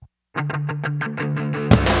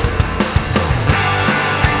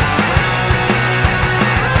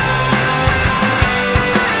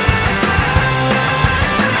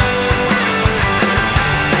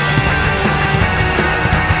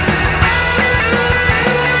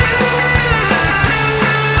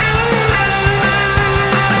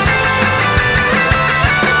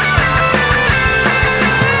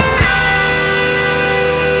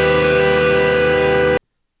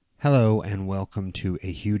Hello and welcome to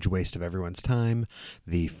A Huge Waste of Everyone's Time,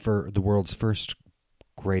 the world's first,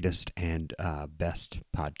 greatest, and best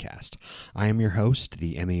podcast. I am your host,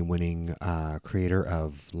 the Emmy-winning creator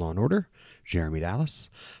of Law & Order, Jeremy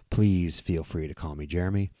Dallas. Please feel free to call me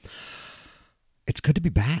Jeremy. It's good to be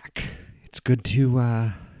back. It's good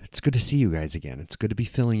to see you guys again. It's good to be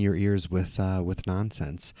filling your ears with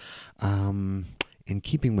nonsense. In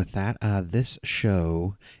keeping with that, this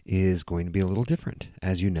show is going to be a little different.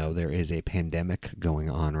 As you know, there is a pandemic going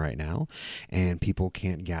on right now, and people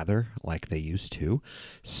can't gather like they used to.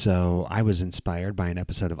 So I was inspired by an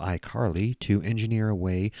episode of iCarly to engineer a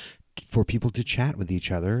way for people to chat with each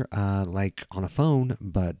other like on a phone,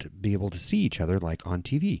 but be able to see each other like on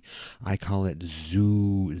TV. I call it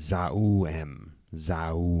Zaum.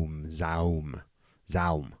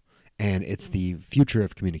 And it's the future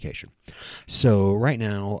of communication. So right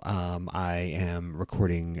now, I am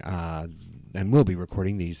recording and will be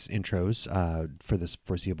recording these intros for this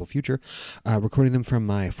foreseeable future, recording them from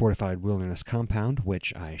my fortified wilderness compound,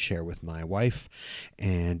 which I share with my wife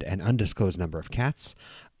and an undisclosed number of cats.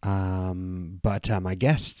 But my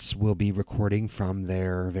guests will be recording from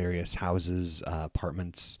their various houses,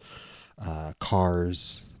 apartments,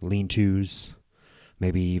 cars, lean-tos,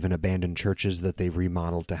 maybe even abandoned churches that they've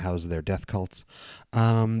remodeled to house their death cults.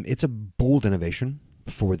 It's a bold innovation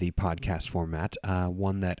for the podcast format,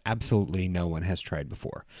 one that absolutely no one has tried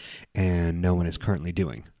before, and no one is currently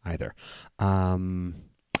doing either.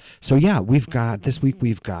 So yeah, this week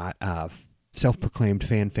we've got self-proclaimed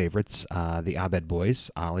fan favorites, the Abbed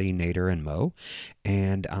boys, Ali, Nader, and Mo.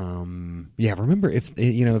 And yeah, remember, if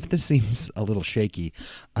this seems a little shaky,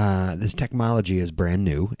 this technology is brand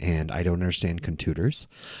new, and I don't understand computers,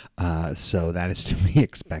 so that is to be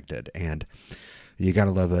expected. And you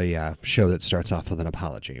gotta love a show that starts off with an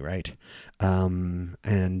apology, right? And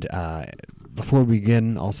before we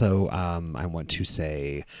begin, also, I want to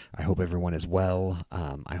say I hope everyone is well.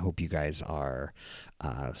 I hope you guys are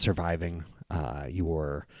surviving.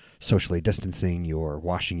 You're socially distancing. You're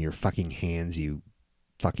washing your fucking hands, you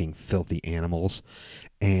fucking filthy animals,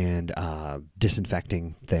 and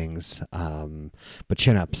disinfecting things. But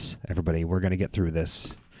chin ups, everybody. We're gonna get through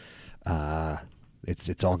this.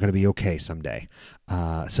 It's all gonna be okay someday.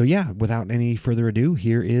 So yeah, without any further ado,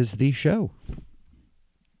 here is the show.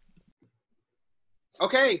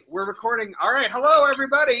 Okay, we're recording. All right, hello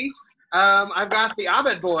everybody. I've got the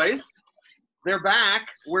Abbed boys. They're back.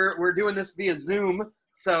 We're doing this via Zoom,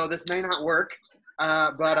 so this may not work,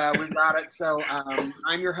 but we've got it. So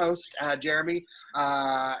I'm your host, Jeremy,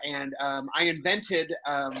 and I invented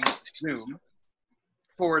Zoom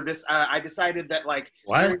for this. I decided that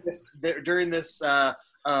during this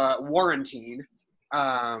quarantine,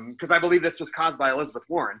 because I believe this was caused by Elizabeth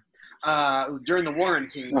Warren. During the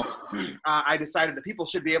quarantine, I decided that people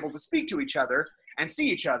should be able to speak to each other and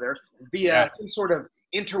see each other via some sort of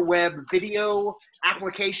interweb video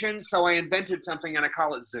application. So I invented something, and I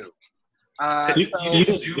call it Zoom. You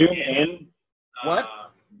did Zoom and what?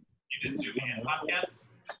 You did Zoom and podcasts?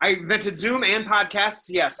 I invented Zoom and podcasts.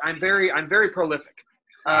 Yes, I'm very prolific.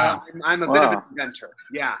 Wow. I'm a bit of an inventor.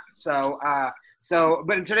 Yeah.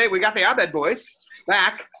 But today we got the Abbed boys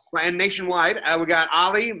back, and nationwide we got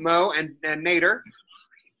Ali, Mo, and Nader.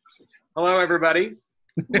 Hello, everybody.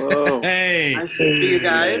 Whoa. Hey. Nice to see you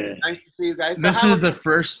guys. Nice to see you guys. This is the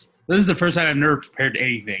first time I've never prepared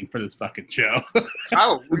anything for this fucking show.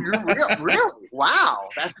 Oh, really? Wow,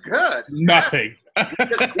 that's good. Nothing.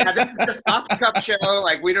 Yeah, this is just off the cuff show.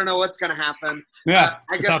 Like, we don't know what's gonna happen. Yeah,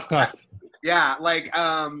 it's off cuff. Yeah, like,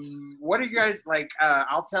 what are you guys like?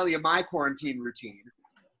 I'll tell you my quarantine routine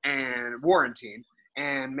and warrantine.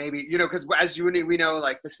 And maybe, because as we know,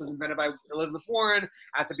 like, this was invented by Elizabeth Warren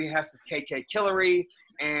at the behest of KK Hillary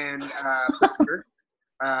and Pritzker,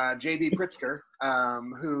 J.B. Pritzker,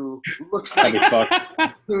 who looks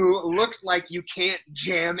like you can't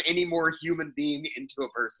jam any more human being into a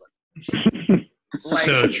person. Like,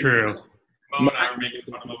 so true. Mo and I were making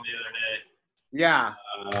fun of him the other day. Yeah.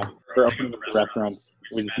 For opening the restaurant.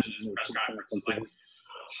 We just imagine this press conference is like,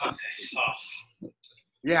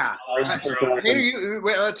 Yeah.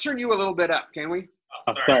 Let's turn you a little bit up, can we?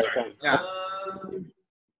 Oh, sorry. Yeah.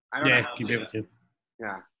 I don't know. You can do it too.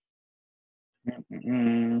 Yeah.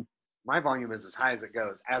 Mm-mm. My volume is as high as it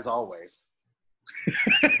goes, as always.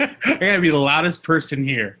 I gotta be the loudest person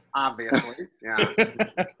here. Obviously. Yeah.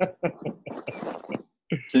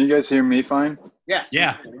 Can you guys hear me fine? Yes.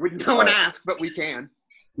 Yeah. No one asked, but we can.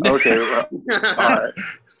 Okay. Well, all right.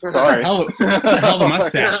 Sorry. What the hell of a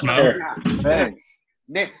mustache, Mo? Thanks.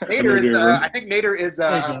 Nader is. I think Nader is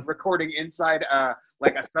recording inside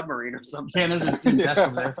like a submarine or something. There's a desk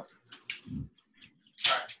over there.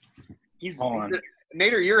 Hold on.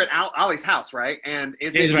 Nader, you're at Ollie's house, right? And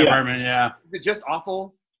is He's it, in my apartment, yeah. is it just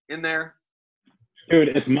awful in there?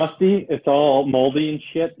 Dude, it's musty. It's all moldy and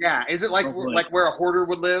shit. Yeah. Is it like where a hoarder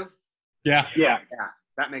would live? Yeah. Yeah. Yeah,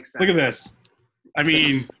 that makes sense. Look at this. I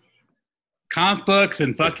mean, comic books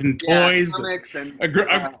and fucking toys. Comics and A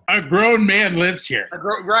grown man lives here.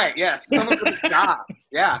 right. Yes. Someone with a job.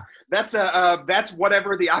 Yeah. That's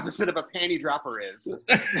whatever the opposite of a panty dropper is.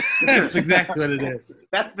 That's exactly what it is.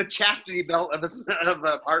 That's the chastity belt of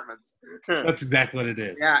apartments. That's exactly what it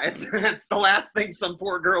is. Yeah. It's the last thing some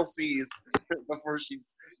poor girl sees before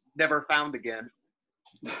she's never found again.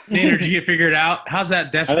 Nader, did you get figured out? How's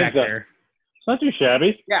that desk I think back so. there? It's not too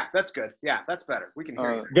shabby. Yeah, that's good. Yeah, that's better. We can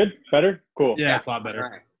hear you. Good? Better? Cool. Yeah, it's a lot All better.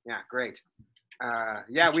 right. Yeah, great.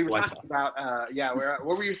 Yeah, we were Lights talking about.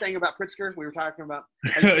 What were you saying about Pritzker? We were talking about.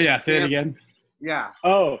 Yeah, say it again. Yeah.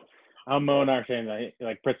 Oh, Mo and I are saying that,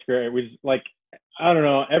 like, Pritzker, it was like, I don't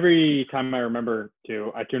know, every time I remember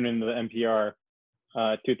to, I tune into the NPR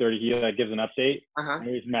 2:30, he like gives an update. Uh-huh. I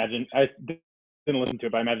always imagine, I didn't listen to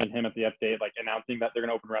it, but I imagine him at the update, like, announcing that they're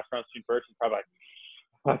going to open restaurants soon first, and probably like,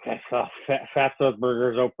 okay, so Fatso's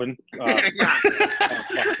Burgers open. Yeah.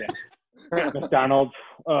 McDonald's,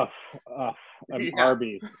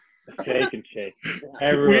 Arby's, Shake and Shake,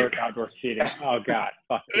 everywhere with outdoor seating. Oh God,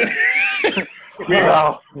 fuck yeah.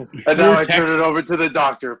 Wow. And now I turn text- it over to the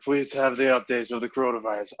doctor. Please have the updates of the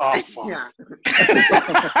coronavirus. Oh, fuck. Yeah.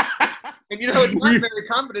 And it's not very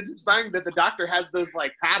confidence inspiring that the doctor has those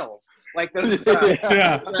like paddles, like those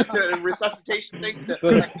Yeah. to resuscitation things to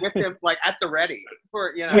like, whip him like at the ready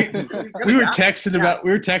for We were texting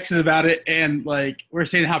about it, and like we're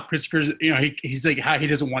saying how Pritzker's, he's like how he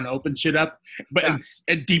doesn't want to open shit up, but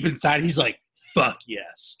and deep inside he's like, fuck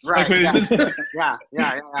yes. Right. Like,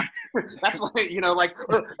 Yeah. That's why you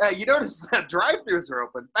notice that drive-thrus are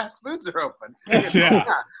open, fast foods are open. Yeah.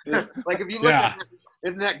 Like if you look at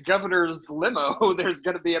in that governor's limo, there's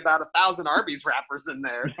going to be about 1,000 Arby's wrappers in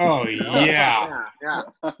there. Oh yeah. Yeah.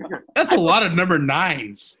 That's a lot of number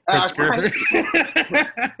 9s. Pritzker.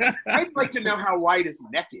 I'd like to know how wide his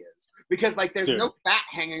neck is because like there's no fat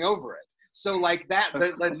hanging over it. So like that,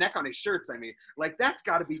 the neck on his shirts, I mean, like that's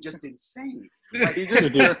got to be just insane. Like, He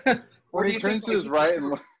just when he turns to his right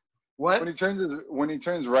and what? when he turns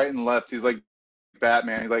right and left, he's like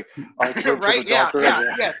Batman. He's like, right? Yeah.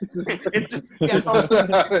 It's just it's all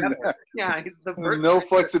yeah. He's the There's no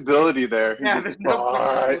flexibility there. Yeah, there's no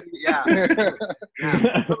flexibility. Yeah.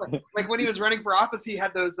 Like when he was running for office, he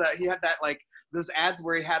had those. He had that like those ads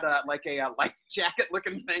where he had a life jacket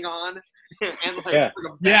looking thing on, and like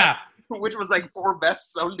which was like 4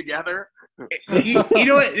 vests sewn together. You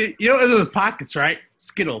know what? The pockets, right?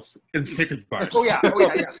 Skittles and Snickers bars. Oh yeah.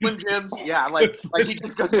 Slim Jims. Yeah, like he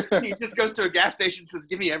just goes to a gas station and says,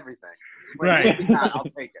 "Give me everything." Like, right. I'll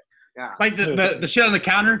take it. Yeah. Like the shit on the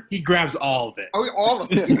counter, he grabs all of it. Oh, all of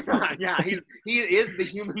it. Yeah. He is the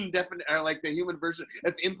human like the human version.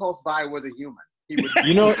 If impulse buy was a human, he would.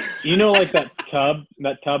 You know, like that tub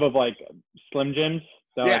of like Slim Jims.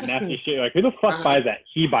 So like nasty shit. Like who the fuck buys that?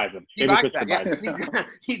 He buys them. He buys that. Yeah.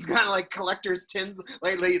 He's got like collector's tins,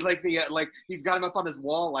 like he's got them up on his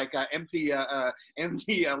wall, like empty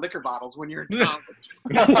liquor bottles when you're in college.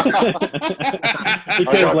 He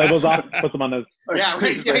takes labels off, puts them on his.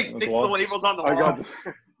 He sticks the labels on the wall.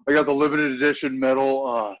 I got the limited edition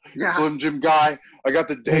metal Slim Jim guy. I got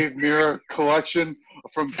the Dave Mirra collection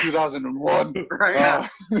from 2001. Right.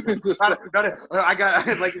 I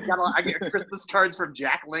get Christmas cards from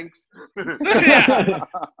Jack Links. I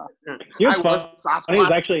was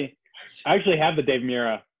Sasquatch. I actually have the Dave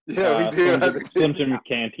Mirra. Yeah, we do. Slim Jim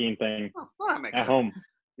canteen thing That makes at sense. home.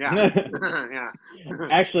 Yeah. Yeah.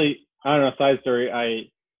 Actually, I don't know. Side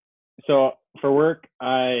story. So for work,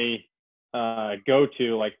 I go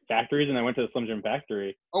to like factories, and I went to the Slim Jim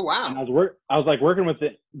factory. Oh wow! And I was like working with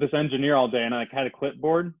this engineer all day, and I like had a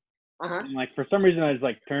clipboard. And like for some reason, I just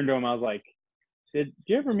like turned to him. I was like, "Did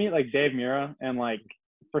you ever meet like Dave Mirra?" And like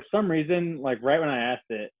for some reason, like right when I asked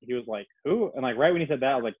it, he was like, "Who?" And like right when he said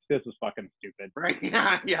that, I was like, "This was fucking stupid." Right?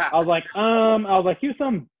 Yeah. I was like, he was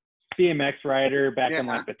some BMX rider back in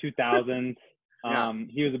like the 2000s.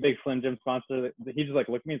 He was a big Slim Jim sponsor. He just like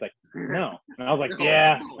looked at me. He's like, "No," and I was like,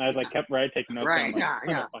 "Yeah." And I was like, kept taking notes. Right. Like, I'm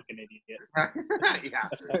a fucking idiot. Right. Yeah.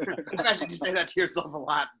 I imagine you say that to yourself a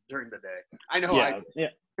lot during the day. I know. Yeah.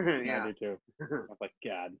 Yeah. I do too. I was like,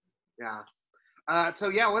 God. Yeah. I'll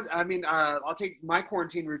take my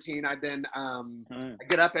quarantine routine. I've been I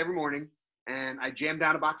get up every morning and I jam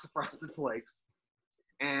down a box of Frosted Flakes,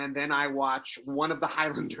 and then I watch one of the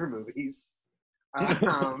Highlander movies.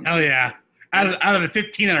 Hell yeah! Out of the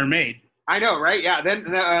 15 that are made. I know, right? Yeah. Then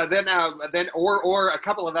or a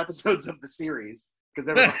couple of episodes of the series because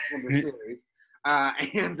there was a Highlander series.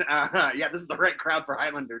 Yeah, this is the right crowd for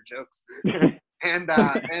Highlander jokes. And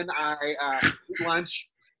then I eat lunch,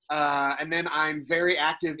 and then I'm very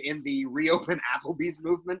active in the reopen Applebee's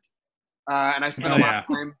movement. And I spend a lot of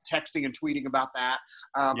time texting and tweeting about that.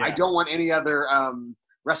 I don't want any other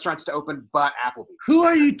restaurants to open but Applebee's. Who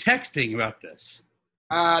are you texting about this?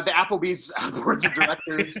 The Applebee's boards of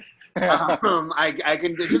directors. I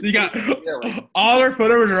can just you got all their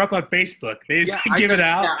photos are up on Facebook. They just give it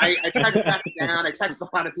out. Yeah, I try to track it down. I text a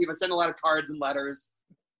lot of people. I send a lot of cards and letters.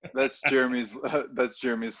 That's Jeremy's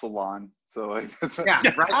salon. So like,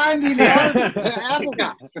 right. I need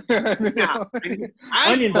Applebee's.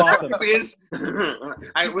 Onion Applebee's.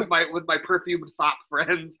 With my perfumed fop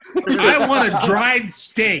friends. I want a dried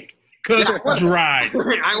steak. Cooked dry.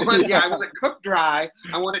 I want it cooked dry.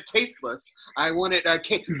 I want it tasteless. I want it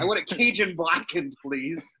Cajun blackened,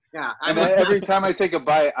 please. Yeah. Every time I take a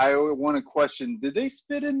bite, I want to question: did they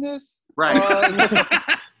spit in this? Right.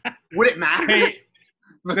 Would it matter? Hey,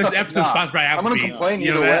 this episode is sponsored by Applebee's. I'm going to complain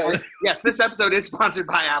either way. Yes, this episode is sponsored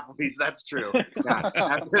by Applebee's. That's true. Yeah.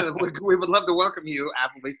 We would love to welcome you,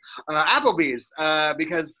 Applebee's. Applebee's,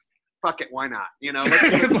 because fuck it, why not? Why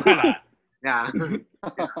not? Yeah.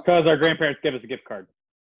 Because our grandparents gave us a gift card.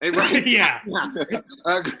 Right? Yeah.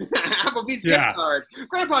 Applebee's gift cards.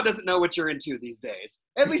 Grandpa doesn't know what you're into these days.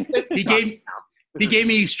 At least he gave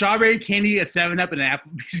me strawberry candy, a 7-Up, and an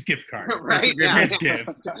Applebee's gift card. Right? Grandparents give.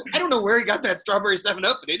 I don't know where he got that strawberry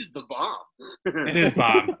 7-Up, but it is the bomb. It is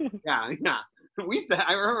bomb. Yeah. I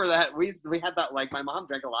remember that. We had that, like, my mom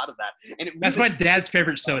drank a lot of that. And that's my dad's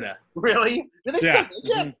favorite soda. Really? Do they still make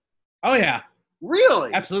it? Oh, yeah.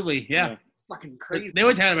 Really? Absolutely, yeah. It's fucking crazy. They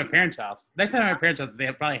always have it at my parents' house. Next time at my parents' house,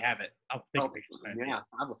 they probably have it. I'll take a picture of it. Yeah.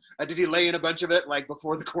 Did you lay in a bunch of it, like,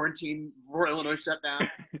 before Illinois shut down?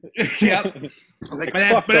 Yep. My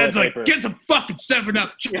dad's like, get some fucking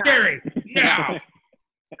 7-Up cherry now.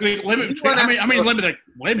 Limit.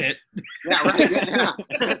 Limit. Yeah, right. Yeah.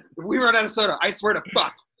 We run out of soda. I swear to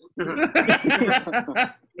fuck.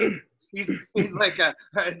 He's like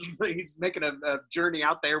he's making a journey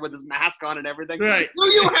out there with his mask on and everything. Right. Do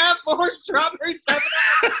you have more strawberry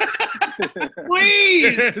 7-Up?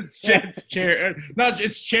 Please. It's cherry. No,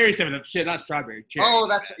 it's cherry 7-Up. Shit, not strawberry. Cherry. Oh,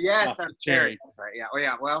 that's that's cherry. That's right. Yeah. Oh,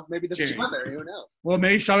 yeah. Well, maybe the strawberry. Who knows? Well,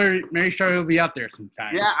 maybe strawberry will be out there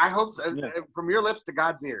sometime. Yeah, I hope so. Yeah. From your lips to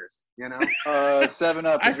God's ears.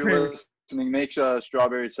 7-Up. If you're listening, make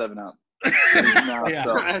strawberry 7-Up. No,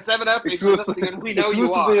 7-Up exclusively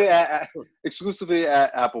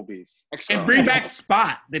at Applebee's. And bring back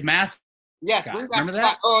Spot, the mask. Yes, bring back Spot.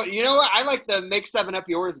 That? Oh, you know what? I like the Make 7-Up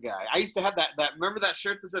Yours guy. I used to have that. Remember that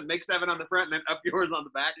shirt that said Make 7 on the front and then Up Yours on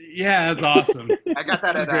the back? Yeah, that's awesome. I got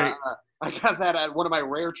that at one of my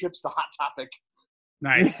rare trips to Hot Topic.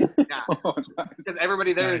 Nice. Yeah. Because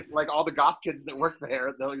everybody there is like all the goth kids that work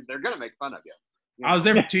there. They're gonna make fun of you. I was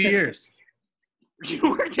there for 2 years.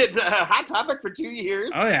 You worked at Hot Topic for 2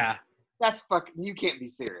 years? Oh, yeah. That's fucking... You can't be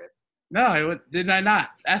serious. No, did I not?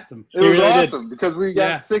 Ask them. It was awesome because we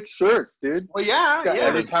got 6 shirts, dude. Well, yeah.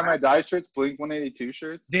 Every Time I Die shirts, Blink-182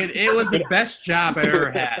 shirts. Dude, it was the best job I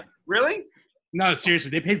ever had. Really? No,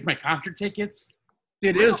 seriously. They paid for my concert tickets.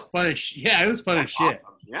 Dude, it was fun as shit. Yeah, it was fun as shit.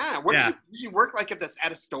 Awesome. Yeah. Did you work like at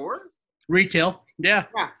a store? Retail. Yeah.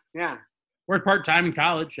 Yeah. Worked part-time in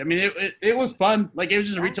college. I mean, it was fun. Like, it was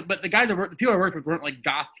just retail. But the people I worked with weren't like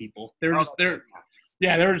goth people. They were just they were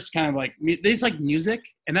just kind of like, they just like music.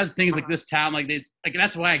 And that's the thing is like this town, like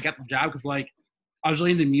that's why I got the job. Because like I was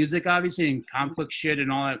really into music, obviously, and comic book shit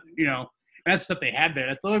and all that, and that's stuff they had there.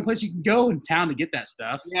 That's the only place you can go in town to get that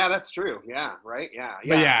stuff. Yeah, that's true. Yeah, right. Yeah.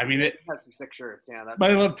 But yeah, I mean, it has some sick shirts. Yeah, but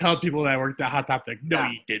I love telling people that I worked at Hot Topic. Like, no,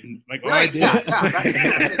 you didn't. Like, right. I did. Yeah,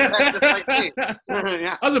 that's like me.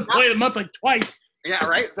 Yeah. I was in Play of the Month like twice. Yeah,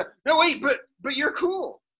 right. So, no, wait, but you're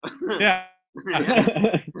cool. Yeah.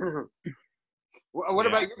 What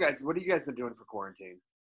about you guys? What have you guys been doing for quarantine?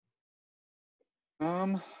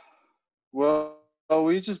 Well,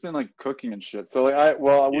 we've just been like cooking and shit. So like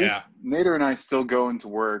Nader and I still go into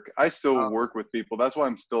work. I still work with people. That's why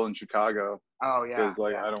I'm still in Chicago. Oh yeah.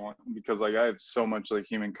 Because I have so much like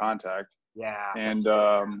human contact. Yeah. And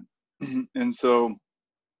and so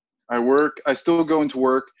I still go into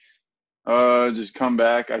work. Just come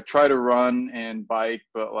back. I try to run and bike,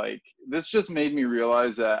 but like this just made me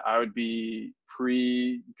realize that I would be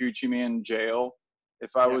pre-Gucci Man jail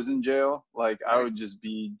if I was in jail. Like I would just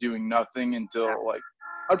be doing nothing until like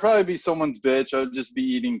I'd probably be someone's bitch. I'd just be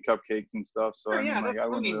eating cupcakes and stuff. So I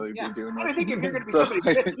wouldn't really be doing that. I think if you're gonna be somebody,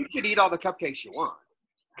 you should eat all the cupcakes you want.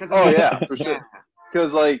 For sure.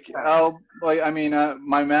 Because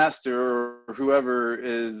my master or whoever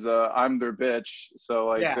is, I'm their bitch. So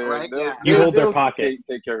like, You hold their pocket.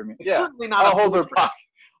 Take care of me. It's Yeah, certainly not I'll a hold their bully. pocket.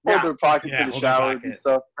 Hold their pocket Yeah, for the hold their showers and pocket.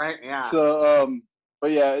 stuff. Right? Yeah. So but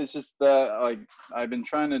yeah, it's just that like I've been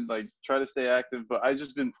trying to stay active, but I've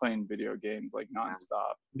just been playing video games like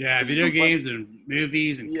nonstop. Yeah, video games and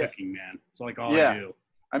movies and cooking, man. It's like all I do.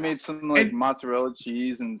 I made some like mozzarella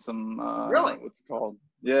cheese and some Really? what's it called?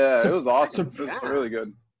 Yeah, it was awesome. It was really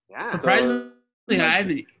good. Yeah. Surprisingly, I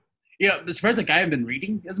haven't. Surprisingly, I haven't been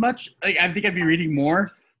reading as much. Like, I think I'd be reading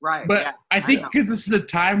more. Right. But I think because this is a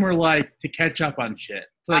time where like to catch up on shit.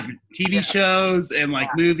 So like TV shows and like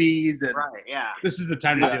movies and this is the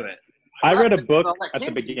time to do it. I read a book at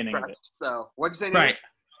the beginning of it. So what'd you say? Right.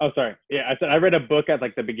 Oh, sorry. Yeah, I said I read a book at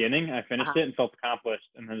like the beginning. I finished it and felt accomplished,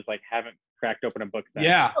 and then just like haven't cracked open a book since.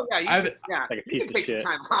 Yeah. Oh, yeah. Like a piece you can of take shit.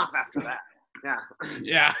 some time off after that. Yeah.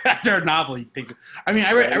 Yeah. After a novel, you take. I mean,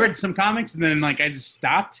 I read some comics and then like I just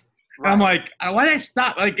stopped. And I'm like, why did I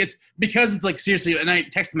stop? Like, it's because it's like seriously. And I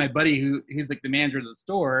texted my buddy who's like the manager of the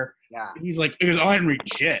store. Yeah. He's like, I didn't read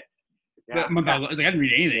shit. Yeah. I was like, I didn't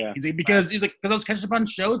read anything. Yeah. He's like, because I was catching up on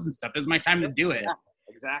shows and stuff. It was my time to do it. Yeah.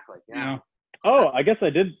 Exactly. Yeah. You know? Oh, I guess I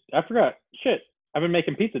did. I forgot. Shit. I've been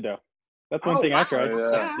making pizza dough. That's one thing I tried.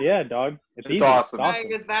 Yeah, dog. It's easy. Awesome. Why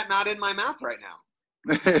is that not in my mouth right now?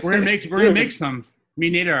 We're gonna make some. Me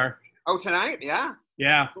and Nader are. Oh, tonight? Yeah.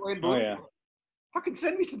 Yeah. Oh yeah. Fucking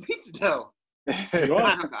send me some pizza dough. You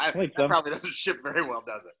want? That probably doesn't ship very well,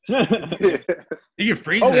 does it? You can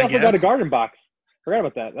freeze Oh, it, we I also guess. got a garden box. Forgot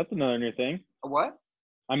about that. That's another new thing. A what?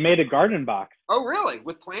 I made a garden box. Oh, really?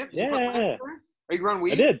 With plants? Did you put plants in there? Are you growing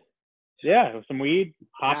weed? I did. Yeah, with some weed,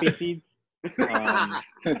 poppy seeds. You're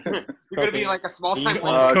gonna be like a small time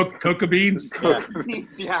coca beans.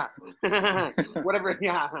 beans, yeah. Whatever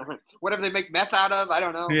they make meth out of, I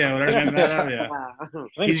don't know. Yeah, whatever they make meth out of,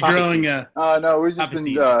 yeah. He's growing no,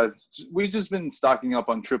 we've just been stocking up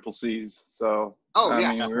on triple C's. So we've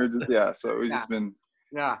just been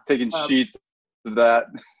taking sheets of that,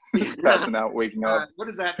 passing out, waking up. What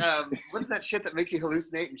is that? What is that shit that makes you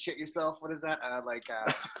hallucinate and shit yourself? What is that?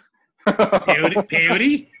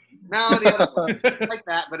 Peyote? No, the other one. It's like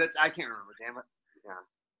that, but I can't remember. Damn it. Yeah.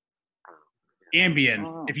 I don't know.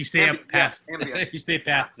 Ambien. If you stay up past, if you stay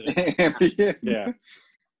past it. Ambien. Yeah.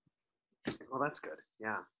 Well, that's good.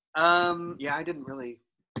 Yeah. Yeah, I didn't really.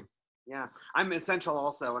 Yeah, I'm essential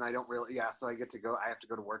also, and I don't really. Yeah, so I have to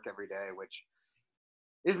go to work every day, which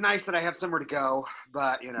is nice that I have somewhere to go.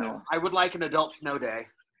 But I would like an adult snow day,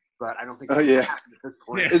 but I don't think it's gonna happen at this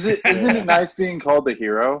point. Yeah. Isn't it nice being called a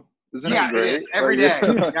hero? Isn't it great? Every day.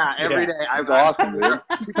 Yeah, every day. It's awesome, dude.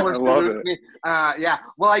 People are saluting me. Yeah.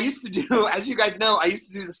 Well, I used to do, as you guys know,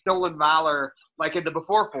 the Stolen Valor, like in the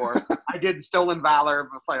before four. I did Stolen Valor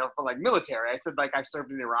for like military. I said like I've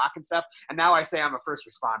served in Iraq and stuff, and now I say I'm a first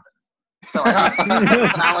responder. So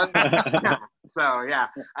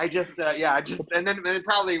and then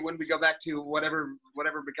probably when we go back to whatever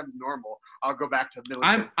becomes normal, I'll go back to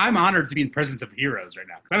military. I'm honored to be in presence of heroes right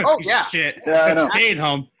now. I'm a piece of shit. Yeah, staying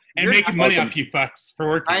home and making money off you fucks for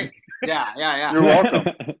working. Right? Yeah. You're welcome.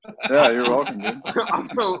 Yeah, you're welcome, dude.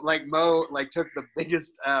 Also, like Mo, took the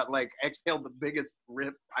biggest, exhaled the biggest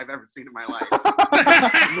rip I've ever seen in my life. A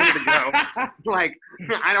minute ago.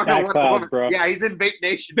 I don't know what the woman. Bro. Yeah, he's in Vape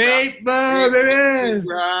Nation. Vape Mo, baby.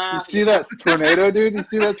 You see that tornado, dude? You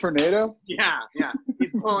see that tornado? Yeah.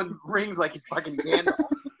 He's blowing rings like he's fucking Gandalf.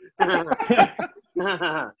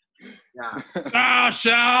 Yeah. Thou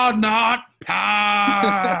shalt not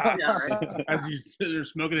pass. Yeah, right? As he's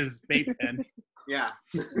smoking his vape pen. Yeah.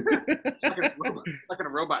 Sucking a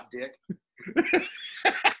robot dick.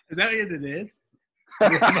 Is that what it is?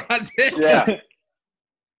 Robot dick? Yeah.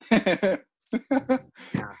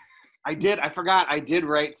 I forgot. I did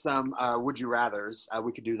write some Would You Rathers.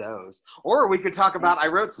 We could do those. Or we could talk about, I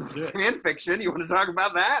wrote some fan fiction. You want to talk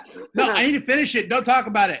about that? No, I need to finish it. Don't talk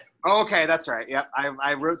about it. Oh, okay, that's right. Yep.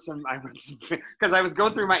 I wrote some, because I was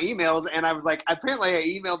going through my emails and I was like, apparently I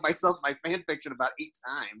emailed myself my fan fiction about 8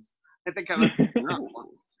 times. I think I was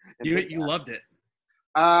once. You loved it.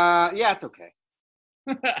 Yeah, it's okay.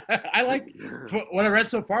 I liked what I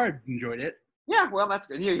read so far. I enjoyed it. Yeah, well, that's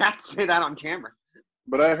good. You have to say that on camera.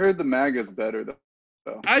 But I heard the MAGA's better,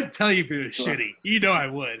 though. I'd tell you if it was shitty. You know I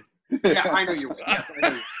would. Yeah, I know you would. Yes, I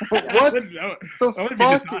know you would. Yeah. What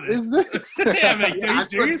I the fuck is this? Yeah, I'm like, are you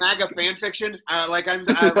serious? MAGA fan fiction.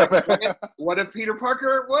 What if Peter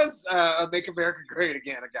Parker was Make America Great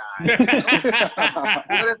Again a guy?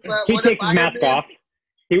 He takes his mask off.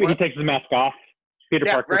 He takes his mask off. Peter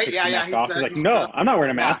Parker takes his mask off. He's like, no, I'm not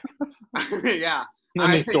wearing a mask. Yeah.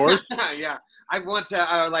 in the stores. Yeah, I want to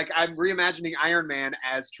I'm reimagining Iron Man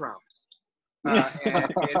as Trump, and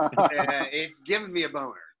it's giving me a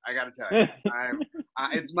boner. I gotta tell you,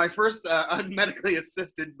 it's my first unmedically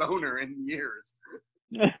assisted boner in years.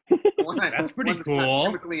 That's pretty Not cool.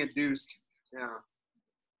 chemically induced. Yeah.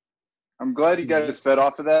 I'm glad you guys fed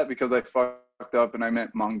off of that because I fucked up and I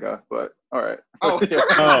meant manga, but all right. Oh, I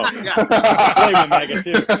thought you meant MAGA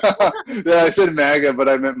too. Yeah, I said MAGA, but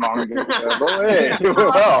I meant manga. But hey,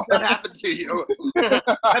 well. That happened to you.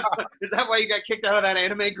 Is that why you got kicked out of that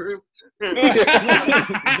anime group?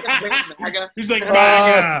 He's like, MAGA.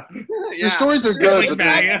 Yeah. The stories are good, Like but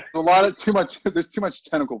MAGA. there's too much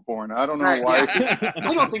tentacle porn. I don't know Right, why. yeah.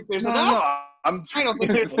 I don't think there's enough. I don't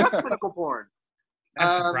think there's enough tentacle porn.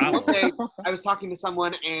 That's the problem. One day, I was talking to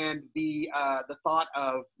someone, and the thought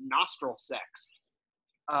of nostril sex,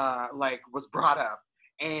 was brought up,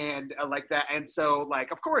 and like that, and so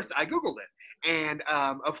of course I Googled it, and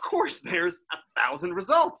of course there's 1,000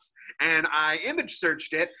 results, and I image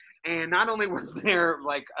searched it, and not only was there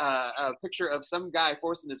a picture of some guy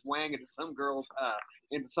forcing his wang into some girl's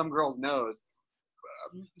nose,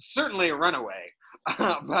 certainly a runaway.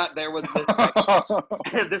 But there was this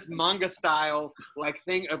this manga style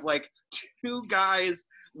thing of two guys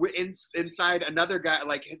inside another guy,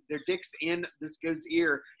 their dicks in this guy's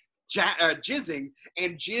ear, jizzing,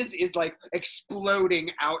 and jizz is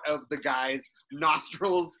exploding out of the guy's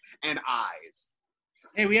nostrils and eyes.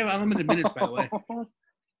 Hey, we have unlimited minutes, by the way.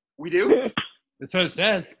 We do? That's what it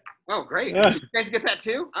says. Oh, great. Yeah. You guys get that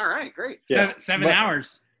too? All right, great. Yeah. Seven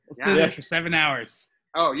hours. Let's do this for 7 hours.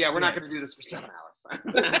 Oh yeah, we're not going to do this for 7 hours.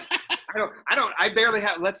 I barely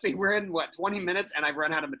have. Let's see, we're in 20 minutes, and I've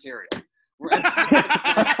run out of material. And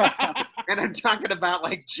I'm talking about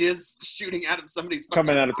jizz shooting out of somebody's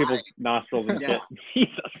Coming out of eyes. people's nostrils and Yeah. shit.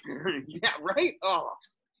 Jesus. Yeah, right. Oh,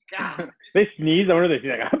 God. They sneeze. I wonder if they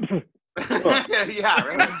see Yeah,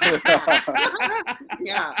 right.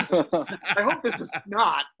 Yeah. I hope this is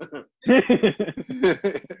snot.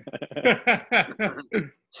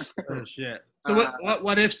 Oh shit. So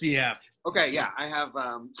what ifs do you have? Okay, yeah, I have.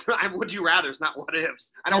 Would you rather's not what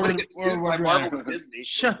ifs. I don't want to get sued by Marvel and Disney.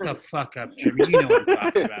 Shut the fuck up, Jimmy. You know what I'm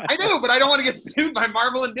talking about. I know, but I don't want to get sued by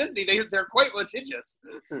Marvel and Disney. They're quite litigious.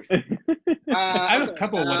 I have a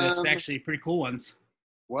couple of what ifs, actually, pretty cool ones.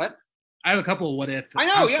 What? I have a couple of what if. I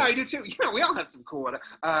know, yeah, I do too. Yeah, we all have some cool.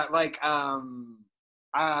 The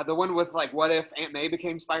one with what if Aunt May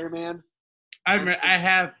became Spider-Man? I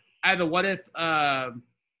have the what if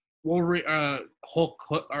Wolverine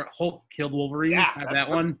Hulk killed Wolverine. Yeah, I have that's that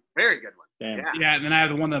one. Very good one. Damn. Yeah. Yeah, and then I have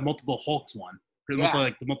the one, the multiple Hulks one.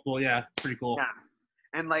 Yeah. The multiple, yeah, pretty cool. Yeah.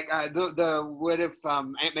 And the what if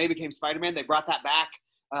Aunt May became Spider-Man? They brought that back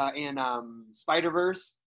in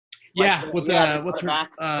Spider-Verse. Yeah, what's her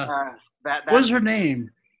what is her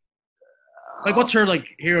name? What's her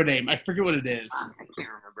hero name? I forget what it is. I can't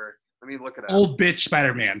remember. Let me look it up. Old bitch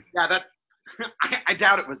Spider-Man. Yeah, that. I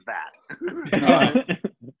doubt it was that. I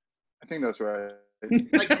think that's right.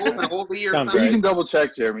 Golden Oldie or Sounds something. You can double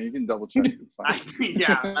check, Jeremy. You can double check. It's fine.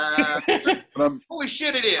 Yeah. But I'm Holy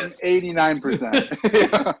shit, it is.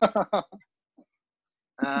 89%.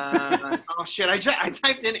 Oh shit! I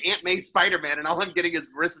typed in Aunt May Spider-Man, and all I'm getting is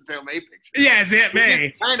Marissa Tomei pictures. Yeah, it's Aunt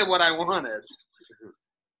May. Kind of what I wanted.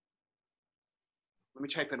 Let me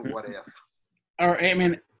type in what if. Or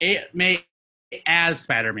Aunt May as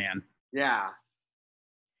Spider-Man. Yeah.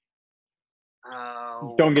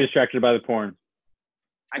 Don't get distracted by the porn.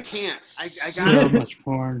 I can't. I got So it. much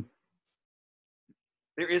porn.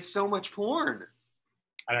 There is so much porn.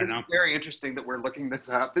 I don't This know. is very interesting that we're looking this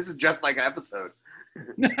up. This is just like an episode.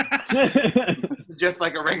 It's just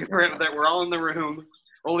like a regular that we're all in the room,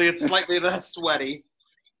 only it's slightly less sweaty.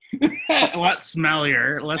 A lot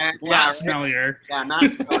smellier. Lot smellier. Yeah, not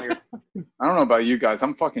smellier. I don't know about you guys.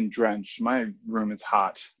 I'm fucking drenched. My room is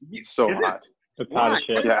hot. It's so Is it? hot. It's hot as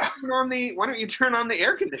shit. Yeah. Why don't you turn on the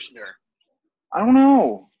air conditioner? I don't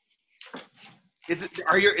know. Is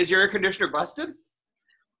your air conditioner busted?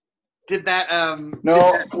 Did that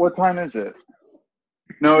No, what time is it?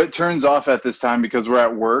 No, it turns off at this time because we're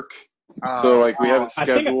at work. So we have it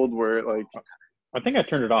scheduled where it I think I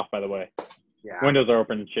turned it off, by the way. yeah. Windows are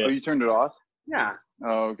open and shit. Oh, you turned it off? Yeah.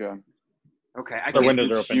 Oh, okay. Okay. The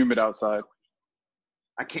windows are It's open. humid outside.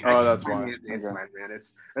 I can't. Oh, I that's can't why. find it. It's Okay. fine, man.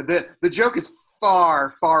 It's the joke is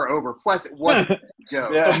far over. Plus, it wasn't a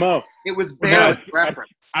joke. Yeah. Oh, Mo. It was barely No,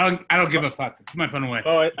 referenced. I don't give a fuck. Put my phone away.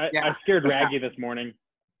 Oh, Yeah. I scared Raggy this morning.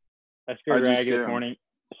 How'd you Raggy scare this him? morning.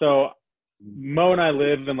 So Mo and I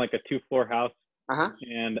live in a 2-floor house, Uh huh.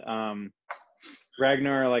 and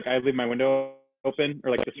Ragnar, I leave my window open,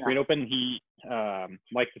 or like the screen open. He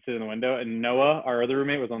likes to sit in the window. And Noah, our other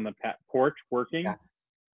roommate, was on the porch working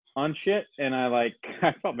on shit. And I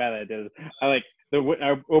felt bad that I did it.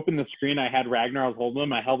 I opened the screen. I had Ragnar. I was holding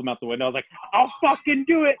him. I held him out the window. I was like, I'll fucking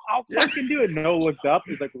do it. I'll fucking do it. Noah looked up.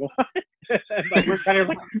 He's like, what? And we're kind of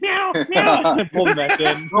like, meow, meow. And pulled him back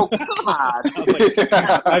in. Oh, God. I was like,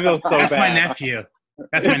 I feel so That's bad. my nephew.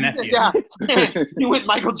 That's my nephew. Yeah. You went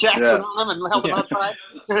Michael Jackson on him and held him outside?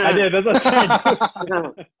 I did. That's what I was trying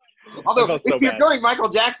to do. Although, so if you're bad. going Michael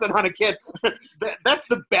Jackson on a kid, that's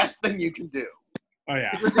the best thing you can do. Oh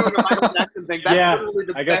yeah. If you're doing a Michael Jackson thing, that's literally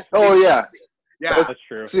the I guess- best thing. Oh yeah, Yeah. That's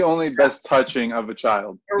true. it's the only best touching of a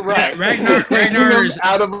child. Right. Ragnar's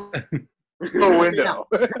Out of the window.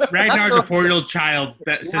 Ragnar's a 4-year-old child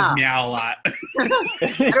that says meow a lot. I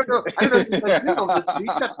don't know if you guys know this, but he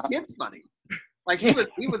got kids funny. Like he was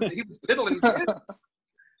piddling kids.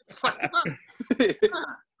 It's fucked up.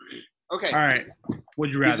 Okay. All right.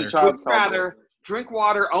 Would you He's a rather? child Would you rather drink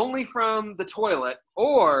water only from the toilet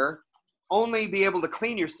or only be able to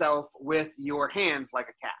clean yourself with your hands like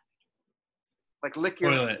a cat? Like lick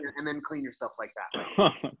your Toilet. and then clean yourself like that. Oh,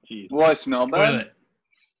 jeez. Will I smell bad? Toilet.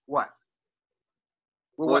 What?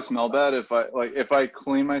 Well, Will I what? smell bad if I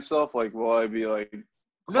clean myself? Like, will I be like,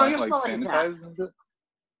 No, you'll like smell like a cat. sanitized and shit?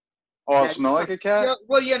 Oh, I'll Yeah, smell you like a cat. Yeah,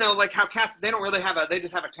 well, like how cats, they don't really they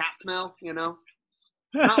just have a cat smell, Not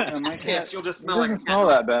Yeah, like my cats, cat- you'll just It smell like a doesn't cat. smell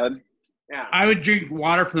that bad. Yeah. I would drink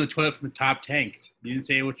water from the toilet from the top tank. You didn't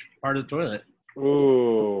say which part of the toilet.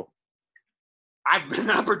 Ooh. I've been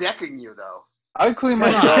upper decking you, though. I'd clean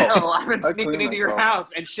myself. No, I've been I sneaking clean into your myself.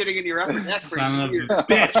 house and shitting into your upper deck for Son of years. a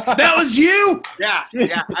bitch. That was you. Yeah.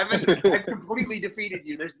 I've completely defeated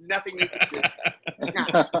you. There's nothing you can do.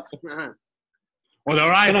 Yeah. Well, all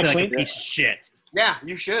right. Can I I feel like clean- a piece of shit. Yeah,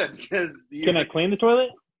 you should, because Can I clean the toilet?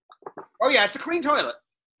 Oh yeah, it's a clean toilet,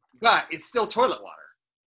 but it's still toilet water.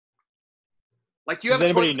 Like you have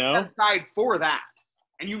Does a anybody toilet know? outside for that,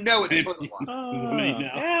 and you know it's toilet water. Does anybody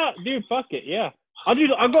know? Yeah, dude, fuck it, yeah. I'll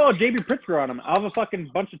go all JB Pritzker on him. I'll have a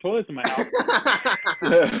fucking bunch of toilets in my house.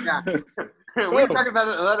 Yeah. We were talking about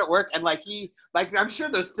that at work, and I'm sure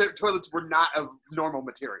those toilets were not of normal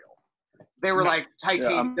material. They were like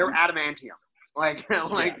titanium. They were adamantium.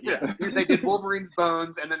 They did Wolverine's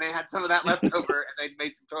bones, and then they had some of that left over, and they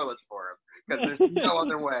made some toilets for him because there's no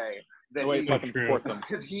other way that Wait, he, fucking true. support them.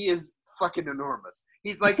 because he is fucking enormous.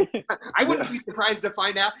 He's like, I wouldn't be surprised to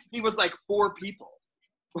find out he was like 4 people.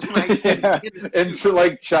 Like, in a suit. And to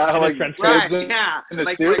like child, like trench Right, kids in- yeah. in a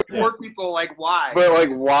Like suit? 4 people, like why? But like,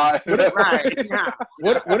 why? Right, yeah.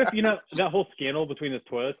 What if that whole scandal between his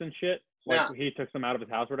toilets and shit? Like Yeah. he took some out of his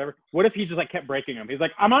house or whatever. What if he just like kept breaking them? He's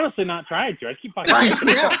like, I'm honestly not trying to. I keep fucking. Right,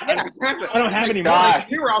 yeah, exactly. I don't have any more. God.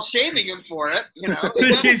 We were all shaming him for it,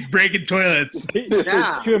 He's breaking toilets. He's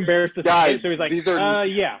Yeah. too embarrassed to say Guys, it, so he's like, these are-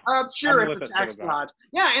 yeah. I'm sure I'm it's a with it, tax so dodge.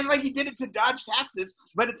 Yeah, and like he did it to dodge taxes,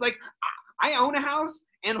 but it's like I own a house,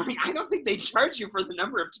 and like I don't think they charge you for the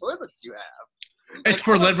number of toilets you have. It's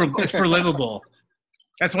for livable. It's for livable.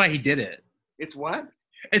 That's why he did it. It's what?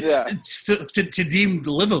 It's to deem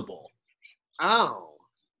livable. Oh.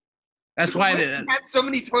 That's So why. what, he had so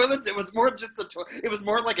many toilets. It was more just it was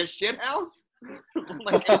more like a shit house.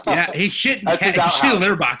 Like, Yeah, he shit in That's his he shit in outhouse.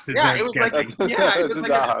 litter boxes. Yeah, I'm it was like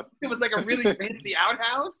guessing. it was like a really fancy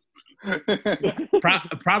outhouse.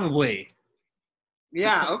 Probably.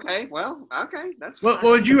 Yeah. Okay. Well. Okay. That's What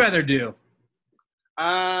fine. would you rather do?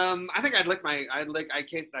 I think I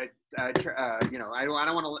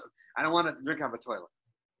don't want to drink out of a toilet.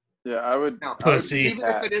 Yeah, I would. No. Pussy. Even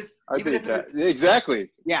if it is. I'd Even be a if it is. cat. Exactly.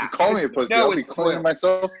 Yeah. You call me a pussy. No, I'll be it's cleaning toilet.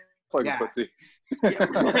 myself like Yeah. a pussy.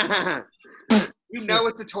 Yeah. You know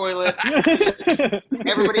it's a toilet.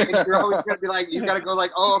 Everybody, you're always gonna be like, you gotta go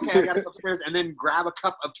like, oh, okay, I gotta go upstairs and then grab a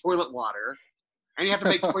cup of toilet water, and you have to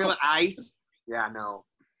make toilet ice. Yeah, no,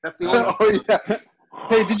 that's the only. Oh yeah.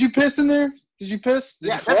 Hey, did you piss in there? Did you piss? Did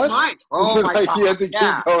Yeah, you that's flush? mine. Oh my Like god. you had to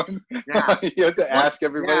Yeah. keep going. Yeah. You had to ask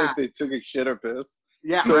everybody Yeah. if they took a shit or piss,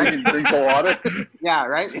 Yeah. so Right. you can drink the water. Yeah.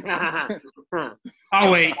 Right.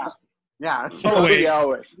 Oh wait. Yeah. Oh, wait. Yeah,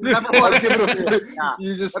 wait. Number I'll one. give it a few, Yeah.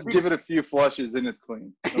 You just That'd be- give it a few flushes and it's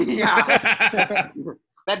clean. Yeah.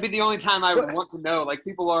 That'd be the only time I would want to know. Like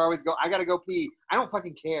people are always go, I gotta go pee. I don't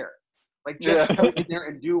fucking care. Like just Yeah. go in there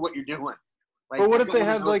and do what you're doing. Like, But what if people they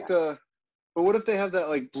wanna have know like that. But what if they have that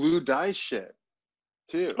like blue dye shit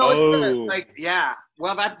too? No, it's Oh. like yeah.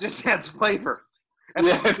 Well, that just adds flavor. That's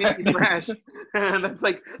Yeah. like making fresh. That's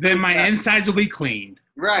like Then those, my insides will be cleaned.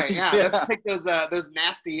 right. Yeah, Yeah. let's take those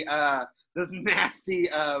nasty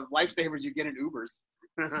lifesavers you get in Ubers.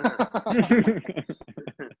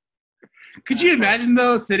 Could you imagine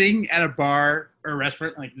though sitting at a bar or a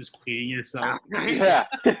restaurant like just cleaning yourself? Yeah.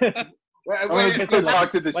 I'm gonna just go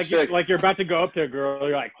talk to this chick. Like you're about to go up to a girl,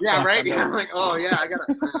 you're like, Yeah, fuck, right. I'm Yeah, gonna- I'm like, oh yeah, I gotta.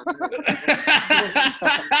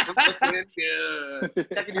 I'm looking good.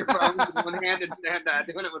 Checking your phone with one hand and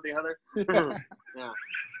doing it with the other. Yeah.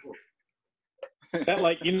 that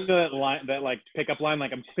like you know that line, that like pickup line,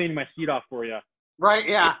 like I'm cleaning my seat off for you. Right.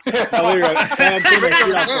 Yeah. Oh, there you go. Yeah, I'm cleaning my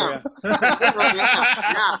seat off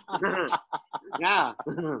for Yeah.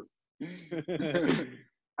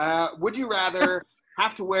 Yeah. Would you rather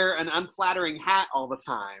have to wear an unflattering hat all the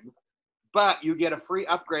time, but you get a free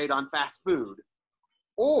upgrade on fast food,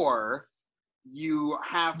 or you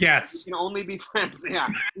have Yes. you can only be friends? Yeah,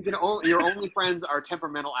 you can only your only friends are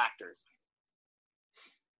temperamental actors.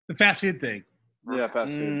 The fast food thing. Yeah,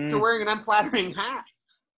 fast food. So wearing an unflattering hat.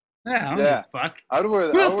 Yeah, I don't Yeah. give a fuck. I would wear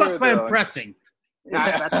Who the I would fuck wear am I the, impressing?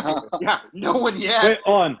 Yeah, no one yet. Wait,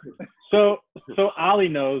 hold on. So Ollie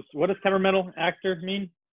knows. What does temperamental actor mean?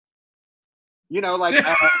 You know, like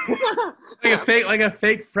Like a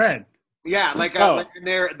fake friend. yeah, like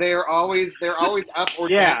they're always up or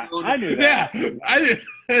Yeah, down. I knew that. Yeah, I did.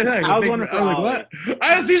 I was wondering for what?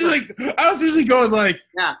 I was usually going like,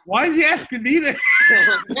 Yeah. why is he asking me that?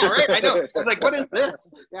 Yeah, right. I know. I was like, what is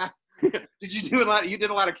this? Yeah. Did you do a lot? You did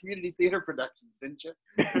a lot of community theater productions, didn't you?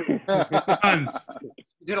 Tons.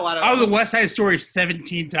 You did a lot of. I was in West Side Story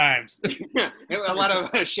 17 times. A lot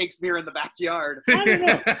of Shakespeare in the backyard. I don't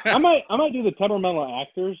know. I might do the temperamental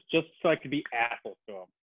actors just so I could be asshole to them.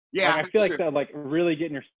 Yeah, Like, I feel sure. like that like really get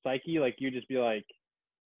in your psyche. Like you just be like,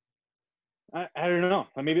 I don't know.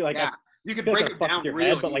 Maybe like Yeah. I You can feel break like it I fuck down with your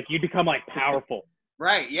real head, but like easy. you become like powerful.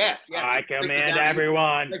 Right. Yes. Yes. I You can break it command down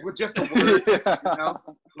everyone. like with just a word. You know?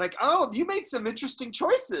 Like, oh, you made some interesting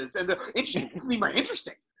choices, and the interesting. You mean by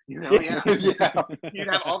interesting? You know? Yeah. Yeah. You'd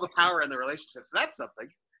have all the power in the relationship. So that's something.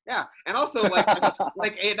 Yeah. And also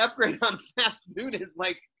like an upgrade on fast food is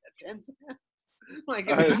like 10 cents. Like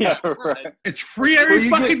Yeah, right. It's free every Well, you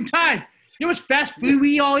fucking time. You know how much fast food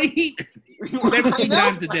we all eat? 17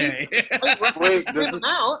 times a day. Wait, Good does this,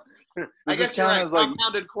 amount. I this guess you're count right. as, like-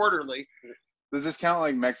 Compounded quarterly. does this count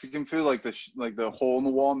like Mexican food, like the hole in the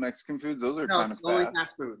wall Mexican foods? Those are No, kind it's of only fast.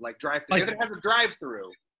 fast food, like drive-through. Like- If it has a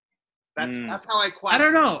drive-through, that's Mm. that's how I classify. I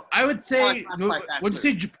don't know. I would say, classify fast would you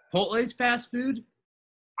say food. Chipotle's fast food?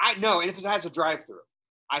 I know, and if it has a drive-through,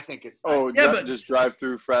 I think it's. Oh, Yeah, but- just drive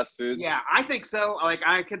through fast food. Yeah, I think so. Like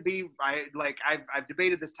I could be, I've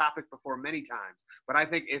debated this topic before many times, but I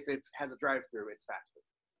think if it has a drive-through, it's fast food.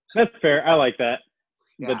 That's fair. I like that.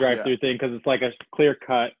 Yeah. The drive-through thing because it's like a clear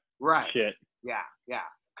cut Right. shit. Yeah, yeah.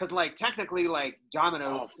 Because like technically, like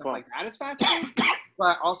Domino's Oh, stuff fuck. like that is fast food,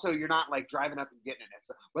 but also you're not like driving up and getting it.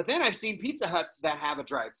 So, but then I've seen Pizza Huts that have a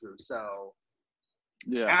drive-through, so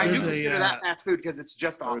Yeah. and I do There's a, consider that fast food because it's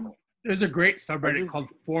just I would- awful. There's a great subreddit called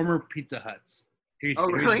Former Pizza Huts. Have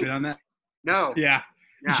you really? been on that? No. Yeah.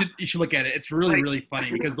 Yeah. You should look at it. It's really, Like- really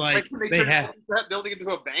funny because like Like, they turn have that building into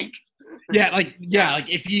a bank. like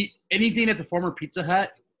if you anything that's a former Pizza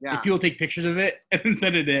Hut, Yeah. if people take pictures of it and then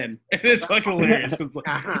send it in, and it's like hilarious. 'Cause, like,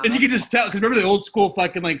 Uh-huh. and you can just tell because remember the old school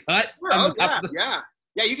fucking like hut on Oh the top yeah, of the,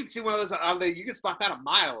 yeah. You can see one of those. You can spot that a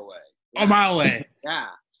mile away. a mile away. Yeah.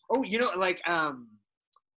 Oh, you know, like I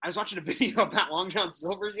was watching a video about Long John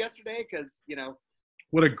Silver's yesterday because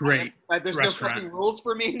What a great there's restaurant. no fucking rules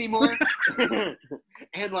for me anymore.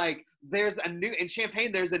 And like there's a new in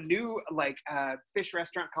Champaign. There's a new like fish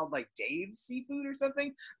restaurant called like Dave's Seafood or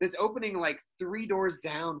something that's opening like 3 doors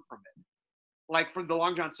down from it, like from the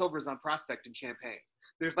Long John Silver's on Prospect in Champaign.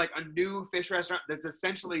 There's like a new fish restaurant that's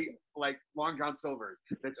essentially like Long John Silver's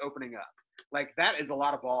that's opening up. Like that is a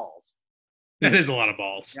lot of balls. That is a lot of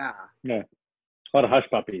balls. Yeah. A lot of hush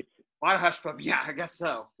puppies. A lot of hush puppy. Yeah, I guess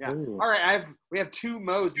so. Yeah. Ooh. All right, we have 2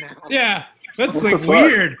 Mo's now. Yeah, that's What like the fuck?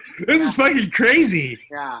 weird. This is fucking crazy.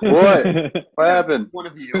 Yeah. What? What happened? One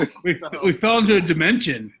of you. We, So, we fell into a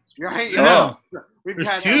dimension. right? Oh. Yeah. We've There's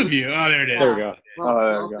had, 2 of you. Oh, there it There is. we go. Well, Oh,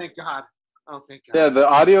 there we go. thank God. Oh, thank God. Yeah, the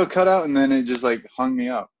audio cut out and then it just like hung me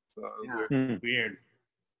up. So it was Yeah. weird. Hmm. Weird.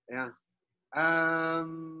 Yeah.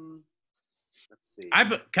 Let's see. I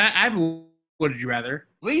have a would you rather?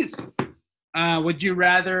 Please. Would you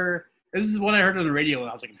rather? This is what I heard on the radio when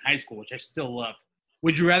I was like in high school, which I still love.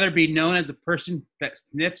 Would you rather be known as a person that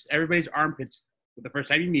sniffs everybody's armpits the first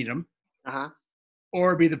time you meet them, Uh-huh.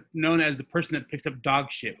 or be known as the person that picks up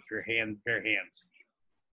dog shit with your bare hands?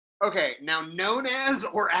 Okay, now known as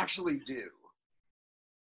or actually do?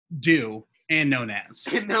 Do and known as.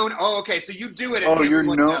 Known. Oh, okay. So you do it. And Oh, you're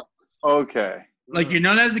everyone known- knows. Okay. Like you're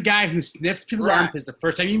known as the guy who sniffs people's Right. armpits the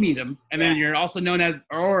first time you meet them, and then Yeah. you're also known as,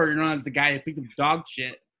 or you're known as the guy who picks up dog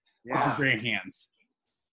shit with Yeah. your bare hands.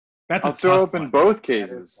 That's I'll throw up in both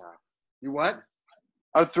cases. You what?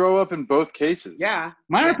 I'll throw up in both cases. Yeah.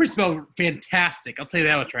 My armpits smell fantastic. I'll tell you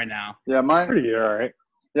that much right now. Yeah, mine. Pretty all right.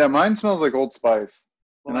 Yeah, mine smells like Old Spice.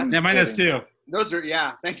 Well, And I'm Yeah, mine does kidding. too. Those are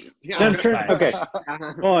thanks. Yeah. Then I'm turn- gonna- okay,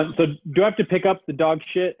 hold on. So do I have to pick up the dog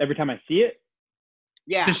shit every time I see it?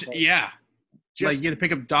 Yeah. Yeah. Like Just you got to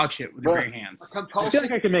pick up dog shit with your bare hands. I feel compulsion.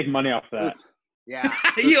 like I could make money off that. Yeah.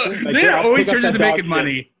 They're I'll always pick up charging that to dog making shit.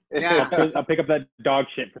 money. Yeah. I'll pick up that dog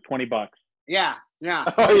shit for $20. Yeah. Yeah.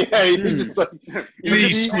 Oh yeah, you're just like And then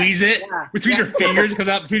you squeeze it Yeah. between your fingers. It comes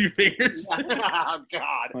out between your fingers. Oh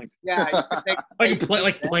God. Like- Yeah. You could make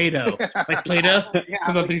like Play-Doh. Like Play-Doh Yeah.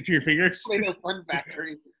 comes out between your fingers. Play-Doh Fun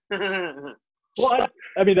Factory. Well,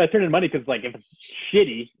 I mean, that turned into money because, like, if it's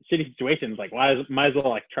shitty situations, like, might as well,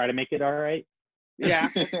 like, try to make it all right. Yeah.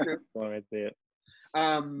 That's true. So I'd say it.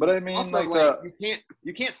 But I mean, also, like,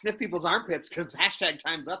 you can't sniff people's armpits because hashtag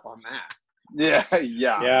time's up on that. yeah.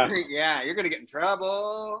 Yeah. Yeah, you're gonna get in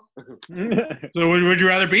trouble. So would you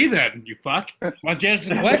rather be then? You fuck. Why don't you answer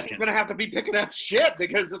the I'm question? gonna have to be picking up shit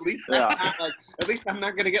because at least that's not like. At least I'm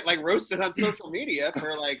not gonna get like roasted on social media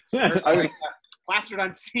for like, plastered on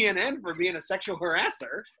CNN for being a sexual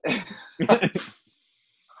harasser.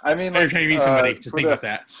 I mean, You're like, trying to meet somebody. Just think about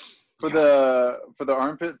that. For the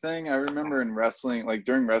armpit thing, I remember in wrestling, like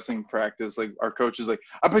during wrestling practice, like our coach was like,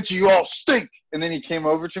 "I bet you all stink," and then he came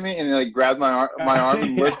over to me and he like grabbed my arm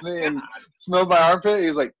and lifted me and smelled my armpit. He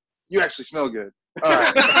was like, "You actually smell good." All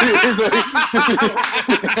right.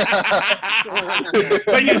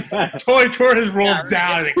 Like his toy tore his rolled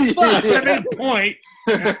down. Like, fuck, that made a point.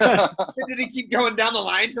 Did he keep going down the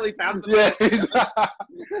line until he found something? Yeah, he's like,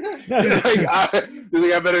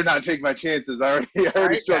 I better not take my chances. I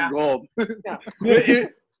already struck gold.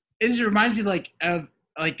 It just reminds me like of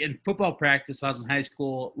like in football practice. I was in high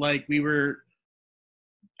school. Like we were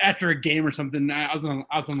after a game or something. I was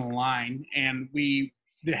on the line and we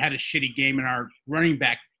had a shitty game and our running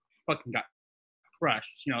back fucking got crushed.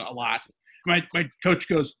 A lot. My coach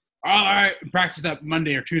goes, all right, practice that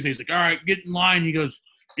Monday or Tuesday. He's like, all right, get in line. He goes,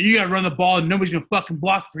 you got to run the ball and nobody's going to fucking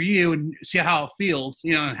block for you and see how it feels,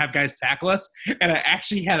 and have guys tackle us. And I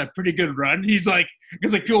actually had a pretty good run. He's like,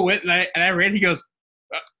 because like people went and I ran. He goes,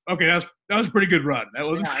 okay, that was a pretty good run. That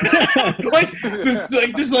was just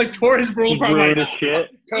tore his world apart. Ruined his shit.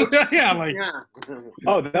 Yeah, like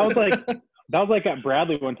Oh, that was like at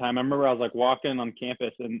Bradley one time. I remember I was like walking on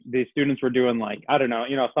campus and these students were doing like, I don't know,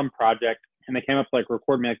 some project, and they came up to like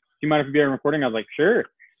record me. Like, do you mind if we be on recording? I was like, sure.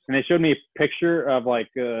 And they showed me a picture of like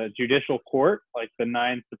a judicial court, like the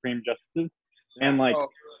 9 Supreme Justices, and like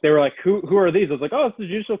they were like, who are these? I was like, oh, it's the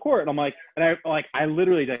judicial court. And I'm like, and I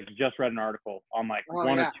literally like just read an article on like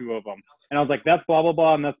one or two of them, and I was like, that's blah blah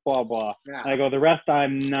blah and that's blah blah. Yeah. And I go, the rest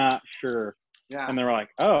I'm not sure. Yeah. And they were like,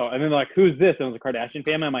 oh, and then they're like, who's this? And it was the Kardashian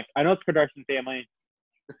family. I'm like, I know it's the Kardashian family.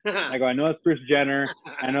 I go, I know it's Bruce Jenner.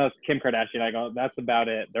 I know it's Kim Kardashian. I go, that's about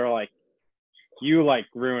it. They're like, you like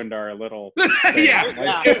ruined our little thing. Yeah.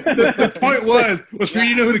 The point was for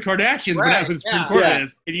you to know who the Kardashians, but not who the Supreme Court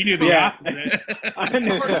is, and you knew the opposite.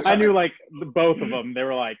 I knew like both of them. They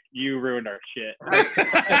were like, you ruined our shit.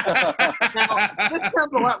 Now, this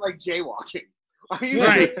sounds a lot like jaywalking. Are you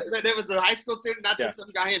Right. sure there was a high school student, not just some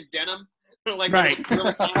guy in denim? Like, Right.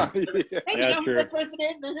 Really hey, Yeah, you know who true. that person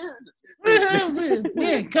is?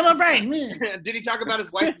 Yeah, come on, Brian. Did he talk about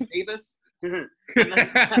his wife Davis? Yeah, Going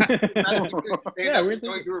we're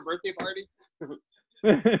to her birthday party.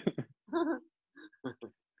 Okay.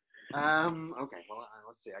 Well,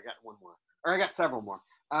 let's see. I got one more, or I got several more.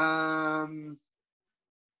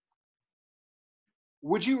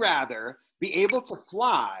 Would you rather be able to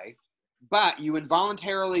fly, but you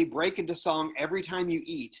involuntarily break into song every time you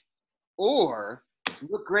eat, or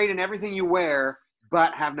look great in everything you wear,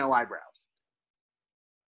 but have no eyebrows?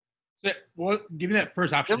 Well, give me that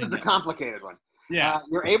first option. That was the complicated one. Yeah.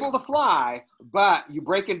 You're able to fly, but you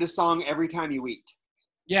break into song every time you eat.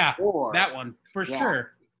 Yeah. Or That one for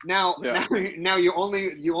sure. now you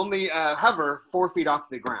only hover 4 feet off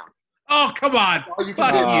the ground. Oh, come on. All you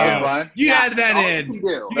Fuck can do. That's fine. you. You added that all in. you can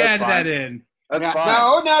do. You added fine. that in. That's Yeah,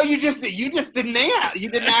 fine. no, you just didn't ask. You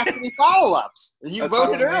didn't ask any follow-ups. You That's voted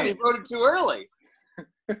fine with early. me. You voted too early.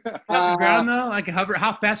 Off the ground though, like a hover.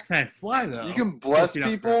 How fast can I fly though? You can bless 4 feet off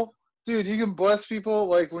the people. Dude, you can bless people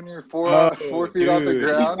like when you're 4 feet off the dude.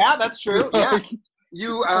 ground. Yeah, that's true. Yeah,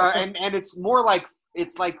 you and it's more like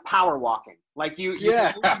power walking. Like you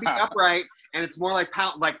can be upright, and it's more like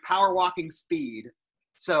power walking speed.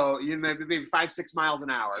 So you maybe 5-6 miles an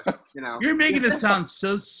hour. You're making it sound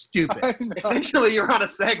so stupid. I know. Essentially, you're on a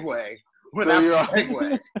Segway without you're a on-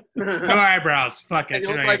 Segway. No eyebrows. Fuck it. You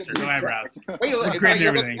No look like answer. a- No eyebrows. Well, you look Great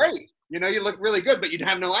and great. everything. You know, you look really good, but you'd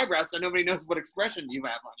have no eyebrows, so nobody knows what expression you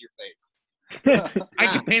have on your face. I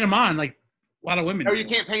can paint them on like a lot of women. No, do. you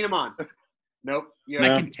can't paint them on. Nope.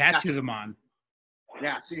 I can tattoo them on.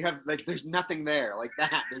 Yeah, so you have like there's nothing there like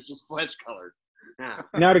that. There's just flesh colored. Yeah.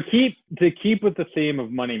 Now to keep with the theme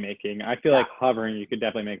of money making, I feel like hovering you could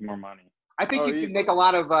definitely make more money. I think you can make a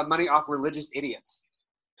lot of money off religious idiots.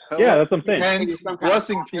 Yeah, that's what I'm saying. And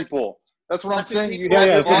blessing people. That's what I'm saying. You Yeah, have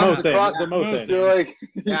that's your the arms most thing. across. That's the most thing. You're like,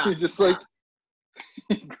 Yeah. you just like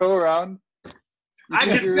you go around. I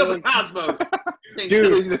can feel the cosmos.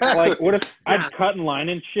 Dude, Exactly. like what if I'd cut in line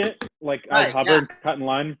and shit? Like I'd hover and cut in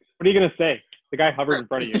line. What are you gonna say? The guy hovers in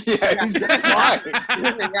front of you. Yeah, he's flying.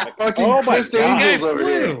 Fucking Oh my Chris God. The guy Angels over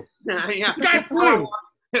here. flew. Yeah. The guy flew.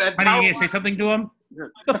 Honey, you gonna say something to him?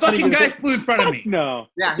 The fucking guy flew in front of me. No.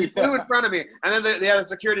 Yeah, he flew in front of me, and then the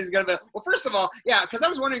security's gonna be. Well, first of all, yeah, because I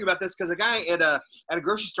was wondering about this because a guy at a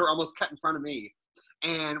grocery store almost cut in front of me,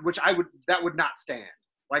 and that would not stand.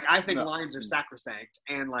 Like I think lines are sacrosanct,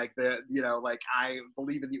 and like I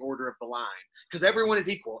believe in the order of the line because everyone is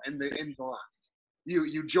equal in the line.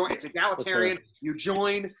 You join. It's egalitarian. You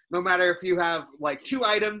join no matter if you have like 2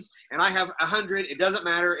 items and I have 100. It doesn't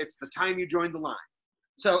matter. It's the time you join the line.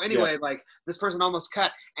 So anyway, like this person almost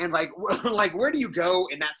cut, and like where do you go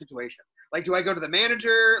in that situation? Like, do I go to the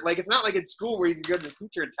manager? Like, it's not like in school where you can go to the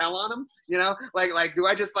teacher and tell on them. You know, like do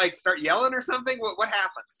I just like start yelling or something? What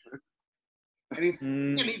happens? Any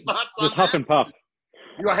thoughts on Just huff that? and puff.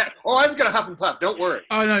 I was gonna huff and puff. Don't worry.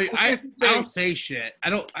 Oh no, I don't say shit. I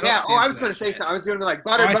don't. Yeah. I was gonna say something. I was gonna be like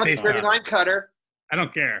butter, dirty line cutter. I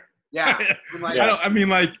don't care. Yeah. I don't. I mean,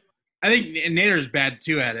 like, I think Nader's bad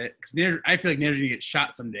too at it because I feel like Nader's gonna get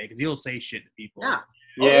shot someday because he'll say shit to people. Yeah.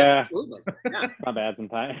 Yeah. Absolutely. Yeah. Not bad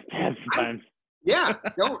sometimes. Bad sometimes. Yeah.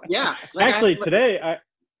 Don't. Yeah. Like, Actually, today I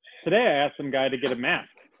asked some guy to get a mask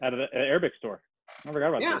out of an Arabic store. I forgot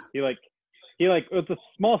about this. He it's a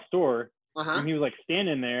small store, and he was like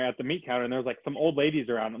standing there at the meat counter, and there was like some old ladies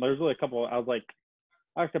around, and there was really a couple. I was like,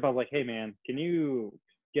 hey man, can you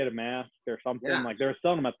get a mask or something? Yeah. Like they were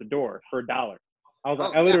selling them at the door for $1. I was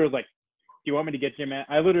like, I literally was like, do you want me to get you a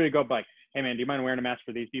mask? I literally go like, hey man, do you mind wearing a mask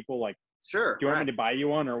for these people? Like, sure. Do you want me to buy you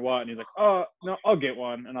one or what? And he's like, oh no, I'll get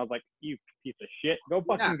one. And I was like, you piece of shit, go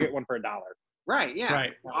fucking get one for $1. Right. Yeah.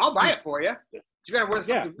 Right. I'll buy it for you. You gotta wear the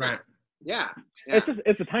fucking right. mask. Yeah.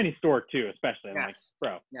 It's a tiny store too, especially. Yes.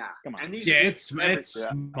 Like, bro. Yeah. Come on. And these, it's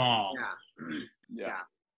small. Yeah.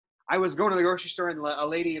 I was going to the grocery store and a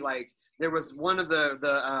lady there was one of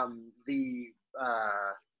the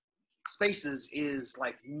spaces is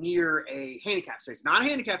like near a handicap space, not a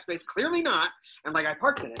handicap space, clearly not. And like I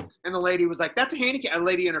parked in it, and the lady was like, "That's a handicap." A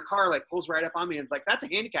lady in her car like pulls right up on me and like, "That's a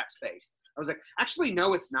handicap space." I was like, "Actually,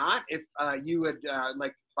 no, it's not. If you had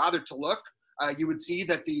like bothered to look, you would see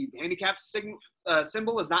that the handicap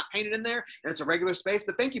symbol is not painted in there, and it's a regular space.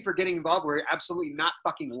 But thank you for getting involved where you're absolutely not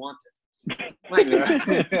fucking wanted." Like, I was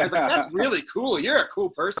like, that's really cool. You're a cool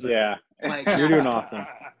person. Yeah. Like, You're doing awesome.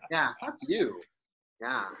 Yeah, fuck you.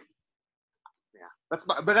 Yeah. That's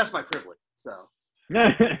my privilege. So,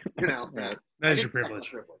 Right. That is your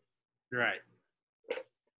privilege. You're right.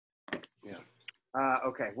 Yeah.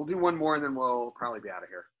 Okay, we'll do one more and then we'll probably be out of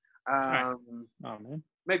here. Oh man.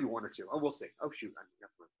 Maybe one or two. Oh, we'll see. Oh shoot.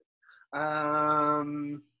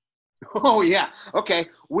 Oh yeah. Okay.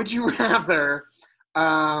 Would you rather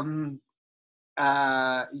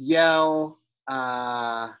yell?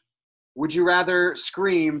 Would you rather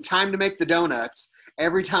scream "Time to make the donuts"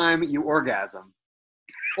 every time you orgasm,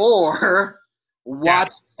 or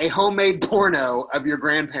watch a homemade porno of your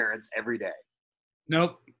grandparents every day?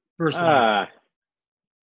 Nope. First one.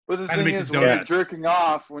 But the thing is, when you're jerking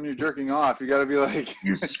off, you got to be like...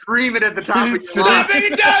 You scream it at the top of your lungs.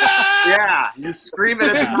 Yeah, you scream it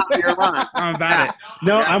at the top of your lungs. I'm about it.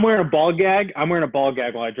 No, yeah. I'm wearing a ball gag.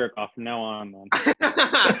 While I jerk off from now on. Man.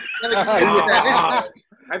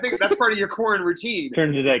 I think that's part of your core routine.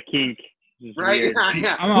 Turns into that kink. Right?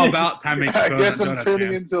 Yeah. I'm all about time making I guess I'm donuts,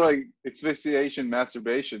 turning into like asphyxiation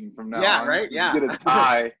masturbation from now on. Yeah, right? Yeah. You get a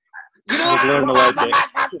tie. You know what? Learn to like it.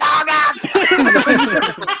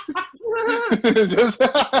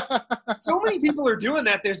 So many people are doing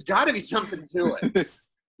that. The's got to be something to it.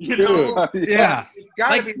 You know? Yeah. It's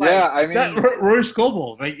got to be like. Yeah, I mean. Rory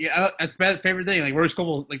Scoble, like, that's my favorite thing. Like, Rory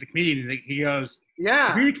Scoble, like the comedian, he goes, yeah.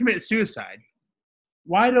 If you're going to commit suicide,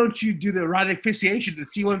 why don't you do the erotic asphyxiation and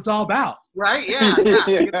see what it's all about? Right? Yeah.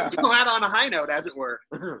 Yeah. Go out on a high note, as it were.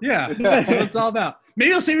 Yeah. That's what it's all about. Maybe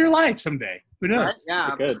it'll save your life someday. Who knows?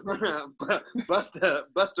 Right? Yeah. Bust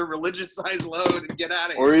a religious sized load and get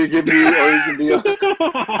out of here. Or you can be,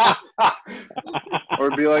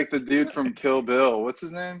 or be like the dude from Kill Bill. What's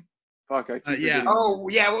his name? Fuck, I keep yeah. forgetting. Oh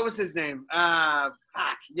yeah, what was his name?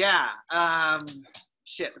 Fuck yeah.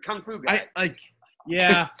 Shit, the kung fu guy.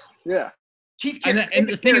 Yeah. Yeah. Keith And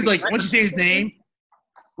the thing is, like, Carradine, once you say his name,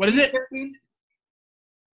 what is it?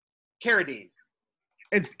 Carradine.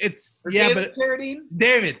 It's Or yeah, David but Carradine.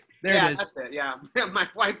 David. There Yeah, it is. that's it. Yeah, my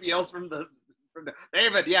wife yells from the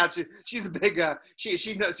David. Yeah, she's a big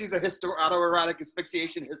she knows she's a autoerotic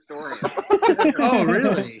asphyxiation historian. Oh,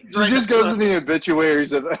 really? She just goes to the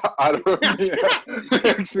obituaries of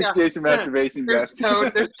asphyxiation, masturbation. There's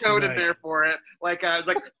code. There's code in Right. there for it. Like it's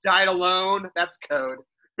like died alone. That's code.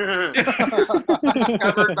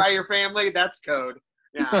 Discovered by your family. That's code.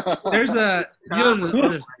 Yeah. There's a Your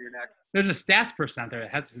neck. there's a stats person out there that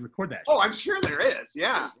has to record that. Oh, I'm sure there is.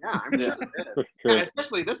 Yeah, I'm sure there is. For sure. Yeah,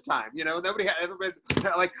 especially this time, everybody's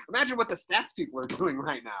like, imagine what the stats people are doing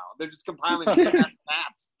right now. They're just compiling mass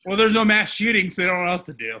stats. Well, there's no mass shooting, so they don't know what else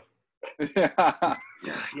to do. I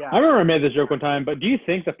Yeah. remember I made this joke one time, but do you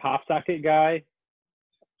think the pop socket guy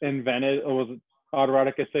invented or was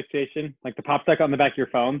autoerotic asphyxiation? Like the pop socket on the back of your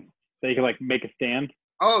phone, so you can like make a stand.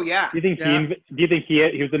 Oh yeah. Do you think Yeah. do you think he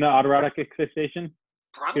was into autoerotic asphyxiation?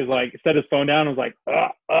 Probably. He was like set his phone down and was like,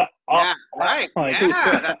 Yeah. Right. Like,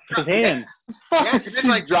 Yeah. his hand. Yeah, Keep you've been,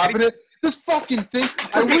 like, dropping it. This fucking thing.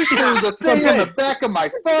 I wish there was a thing on the back of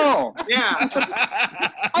my phone. Yeah.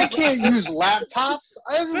 I can't use laptops.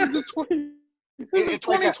 This is It's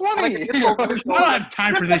like 2020. a I don't have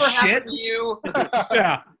time for this never happened shit. to you.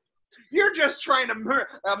 Yeah, You're just trying to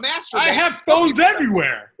masturbate. I have phones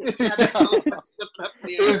everywhere.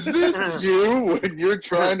 Is this you when you're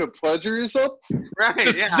trying to pleasure yourself? Right.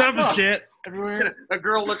 Just Yeah. jumping shit everywhere. A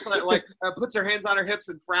girl looks like puts her hands on her hips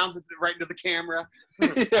and frowns right into the camera. Yeah.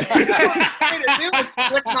 What I'm trying to do is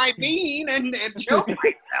flick my bean and choke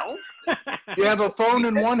myself. You have a phone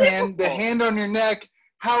in one hand, the hand on your neck.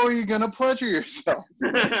 How are you going to pleasure yourself?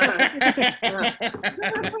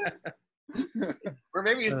 Or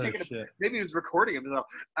maybe he's taking maybe he was recording himself.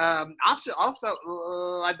 I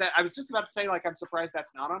bet I was just about to say, like, I'm surprised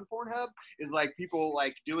that's not on Pornhub. Is like people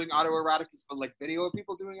like doing autoerotic, like video of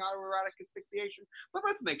people doing autoerotic asphyxiation. But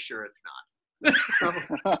let's make sure it's not.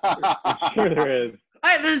 I'm sure there is.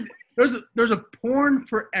 There's a porn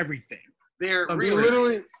for everything. They're I'm We really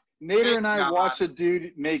literally, Nader and I God. watched a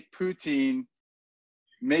dude make poutine,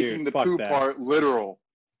 making Dude, the fuck poo that. part literal.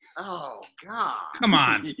 oh god. Come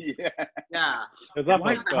on. Yeah. Yeah. It was up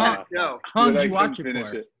Why like, not? No. How long Dude, did you watch it finish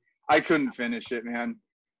for? it. I couldn't finish it, man.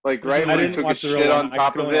 Like I right when I didn't took a watch the real shit one. on I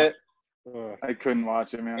top could of only it, Ugh. I couldn't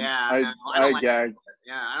watch it, man. Yeah, I no, I don't like gagged.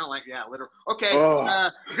 Yeah, I don't like literal. Okay. Oh.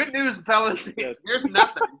 Good news, fellas. Yes. There's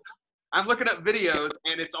nothing. I'm looking up videos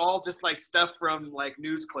and it's all just like stuff from like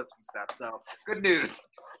news clips and stuff. So good news.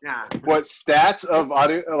 Yeah. What stats of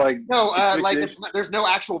audio? Like No, like asphyxiation? there's no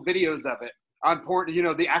actual videos of it on porn.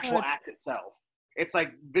 The actual act itself. It's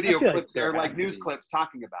like video I feel like clips there or like has to news be. clips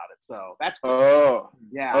talking about it. So that's cool. Oh,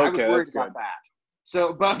 Yeah, I was okay, worried that's about good. that.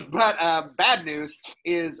 So, but bad news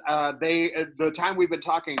is the time we've been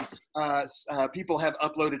talking, people have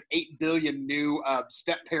uploaded 8 billion new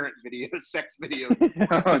step parent videos, sex videos.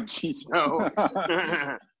 oh, jeez. So,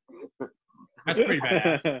 That's pretty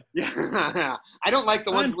badass. yeah, I don't like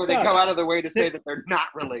the ones I'm where they stuck. go out of their way to say that they're not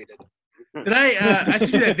related. Did I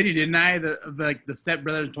sent you that video, didn't I? The Step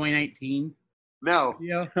Brothers 2019 No,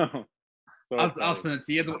 video. So I'll funny. send it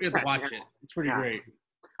to you. You have to watch it. It's pretty Yeah. great.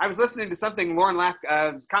 I was listening to something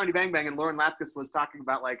Comedy Bang Bang, and Lauren Lapkus was talking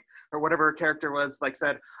about or whatever her character was,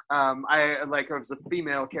 said, it was a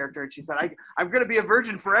female character, and she said, I'm going to be a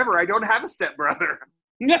virgin forever. I don't have a stepbrother.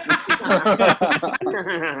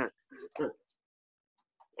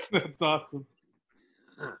 That's awesome.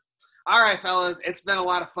 All right, fellas, it's been a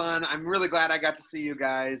lot of fun. I'm really glad I got to see you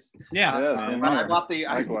guys. Yeah. Yeah, same I here. bought the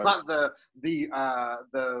Likewise.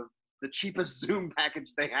 the cheapest Zoom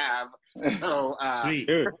package they have. So Sweet.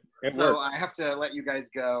 Dude, it so worked. I have to let you guys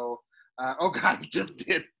go. Oh God, he just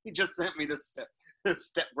did. He just sent me this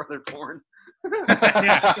stepbrother porn.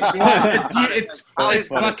 Yeah. It's Ollie's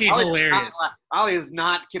fucking hilarious. Ollie is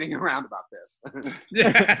not kidding around about this.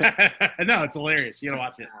 No, it's hilarious. You gotta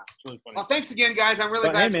watch it. It's really funny. Well, thanks again, guys. I'm really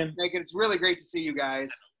But, glad hey, you man. make it. It's really great to see you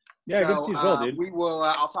guys. Yeah, good to so, see you as well, dude. We will.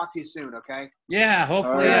 I'll talk to you soon. Okay. Yeah,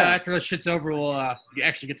 hopefully All right. after the shit's over, we'll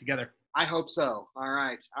actually get together. I hope so. All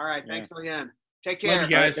right. All right. Yeah. Thanks again. Take care. Love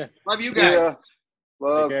you guys. Okay. Love you guys. Yeah. Take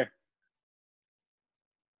Love. care.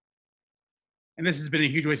 And this has been a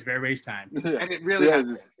huge waste of everybody's time. And it really Yeah,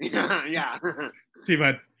 has. Yeah. Yeah. See you,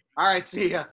 bud. All right. See ya.